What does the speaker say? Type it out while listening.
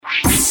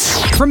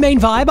From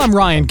Maine Vibe, I'm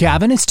Ryan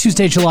Gavin. It's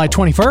Tuesday, July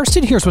 21st,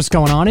 and here's what's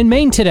going on in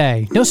Maine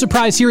today. No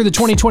surprise here, the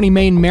 2020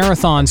 Maine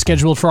Marathon,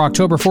 scheduled for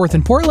October 4th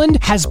in Portland,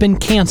 has been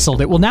canceled.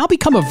 It will now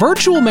become a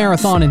virtual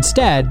marathon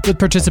instead, with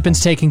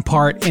participants taking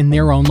part in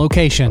their own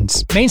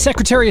locations. Maine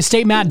Secretary of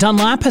State Matt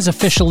Dunlap has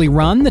officially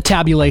run the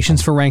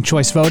tabulations for ranked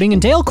choice voting,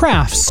 and Dale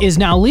Crafts is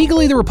now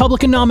legally the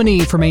Republican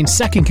nominee for Maine's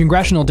 2nd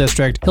Congressional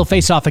District. He'll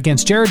face off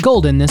against Jared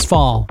Golden this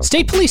fall.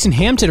 State police in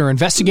Hampton are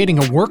investigating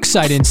a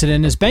worksite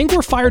incident as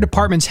Bangor Fire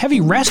Department's heavy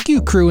rescue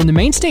crew and the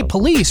Maine State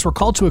Police were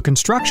called to a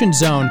construction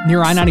zone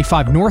near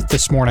I-95 North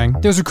this morning.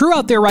 There's a crew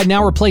out there right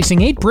now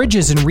replacing 8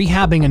 bridges and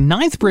rehabbing a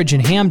 9th bridge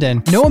in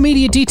Hamden. No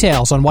immediate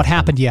details on what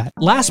happened yet.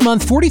 Last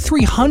month,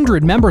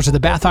 4,300 members of the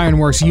Bath Iron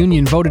Works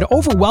union voted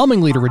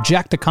overwhelmingly to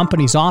reject the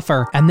company's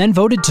offer and then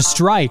voted to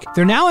strike.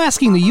 They're now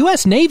asking the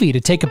U.S. Navy to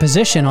take a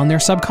position on their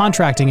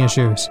subcontracting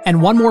issues.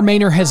 And one more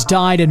Mainer has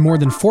died and more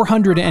than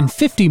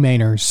 450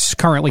 Mainers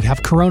currently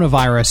have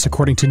coronavirus,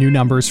 according to new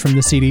numbers from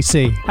the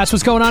CDC. That's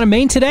what's going on in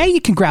Maine today.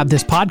 You can grab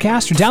this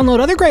podcast or download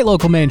other great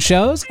local Maine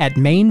shows at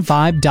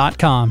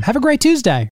mainvibe.com. Have a great Tuesday.